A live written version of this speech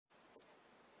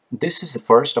This is the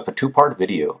first of a two-part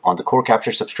video on the Core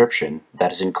Capture subscription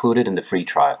that is included in the free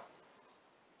trial.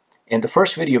 In the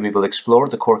first video, we will explore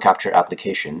the Core Capture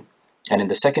application, and in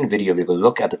the second video, we will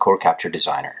look at the Core Capture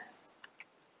Designer.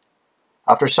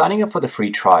 After signing up for the free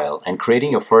trial and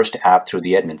creating your first app through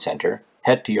the Admin Center,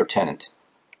 head to your tenant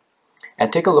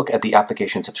and take a look at the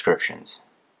application subscriptions.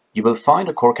 You will find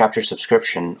a Core Capture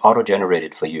subscription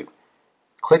auto-generated for you.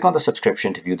 Click on the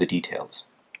subscription to view the details.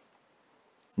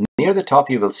 Near the top,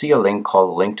 you will see a link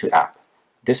called Link to App.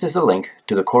 This is the link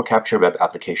to the Core Capture web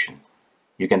application.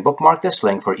 You can bookmark this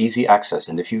link for easy access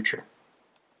in the future.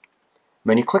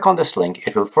 When you click on this link,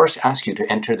 it will first ask you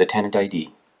to enter the tenant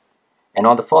ID, and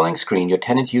on the following screen, your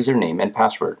tenant username and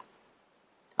password.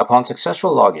 Upon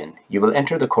successful login, you will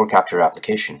enter the Core Capture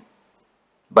application.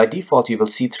 By default, you will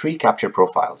see 3 capture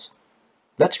profiles.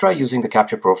 Let's try using the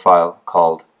capture profile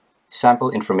called Sample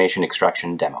Information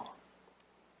Extraction Demo.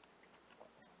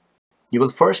 You will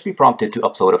first be prompted to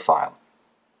upload a file.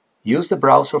 Use the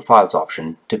Browse for Files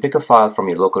option to pick a file from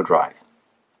your local drive.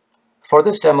 For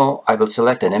this demo, I will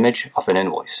select an image of an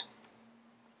invoice.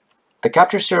 The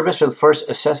capture service will first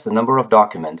assess the number of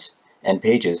documents and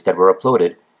pages that were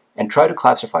uploaded and try to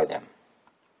classify them.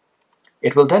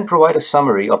 It will then provide a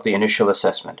summary of the initial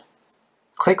assessment.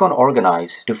 Click on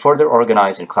Organize to further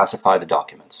organize and classify the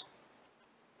documents.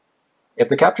 If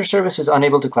the capture service is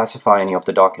unable to classify any of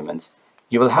the documents,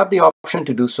 you will have the option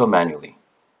to do so manually.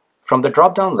 From the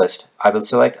drop-down list, I will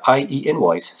select IE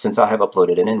Invoice since I have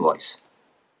uploaded an invoice.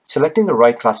 Selecting the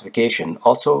right classification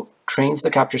also trains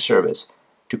the capture service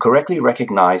to correctly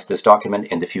recognize this document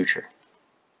in the future.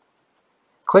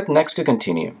 Click Next to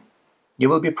continue. You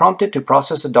will be prompted to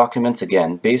process the documents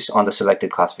again based on the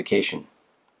selected classification.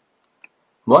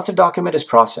 Once a document is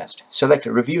processed, select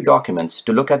Review Documents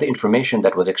to look at the information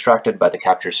that was extracted by the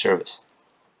capture service.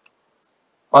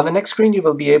 On the next screen, you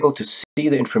will be able to see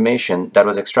the information that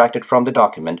was extracted from the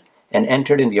document and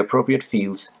entered in the appropriate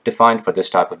fields defined for this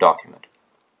type of document.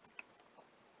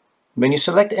 When you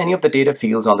select any of the data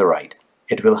fields on the right,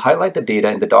 it will highlight the data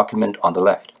in the document on the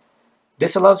left.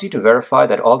 This allows you to verify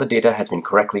that all the data has been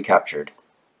correctly captured.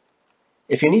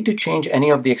 If you need to change any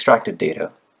of the extracted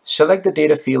data, select the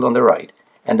data field on the right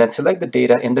and then select the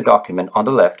data in the document on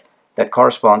the left that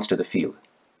corresponds to the field.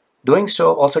 Doing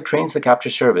so also trains the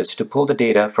capture service to pull the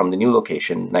data from the new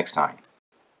location next time.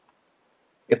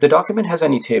 If the document has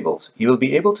any tables, you will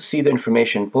be able to see the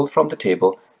information pulled from the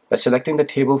table by selecting the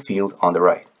table field on the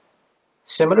right.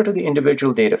 Similar to the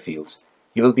individual data fields,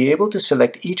 you will be able to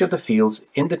select each of the fields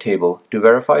in the table to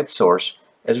verify its source,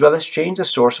 as well as change the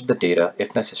source of the data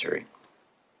if necessary.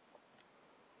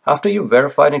 After you've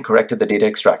verified and corrected the data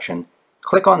extraction,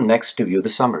 click on Next to view the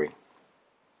summary.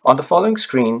 On the following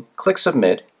screen, click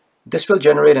Submit. This will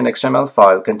generate an XML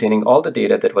file containing all the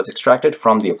data that was extracted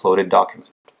from the uploaded document.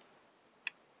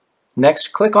 Next,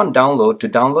 click on Download to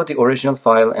download the original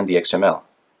file and the XML.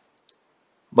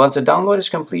 Once the download is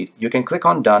complete, you can click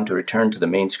on Done to return to the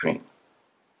main screen.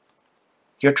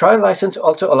 Your trial license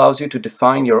also allows you to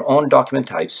define your own document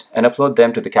types and upload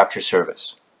them to the capture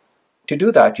service. To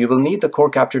do that, you will need the Core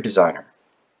Capture Designer.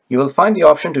 You will find the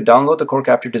option to download the Core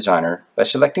Capture Designer by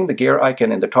selecting the gear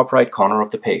icon in the top right corner of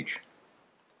the page.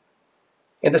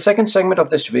 In the second segment of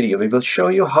this video, we will show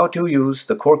you how to use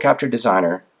the Core Capture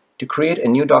Designer to create a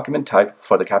new document type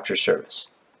for the capture service.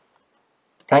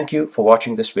 Thank you for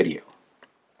watching this video.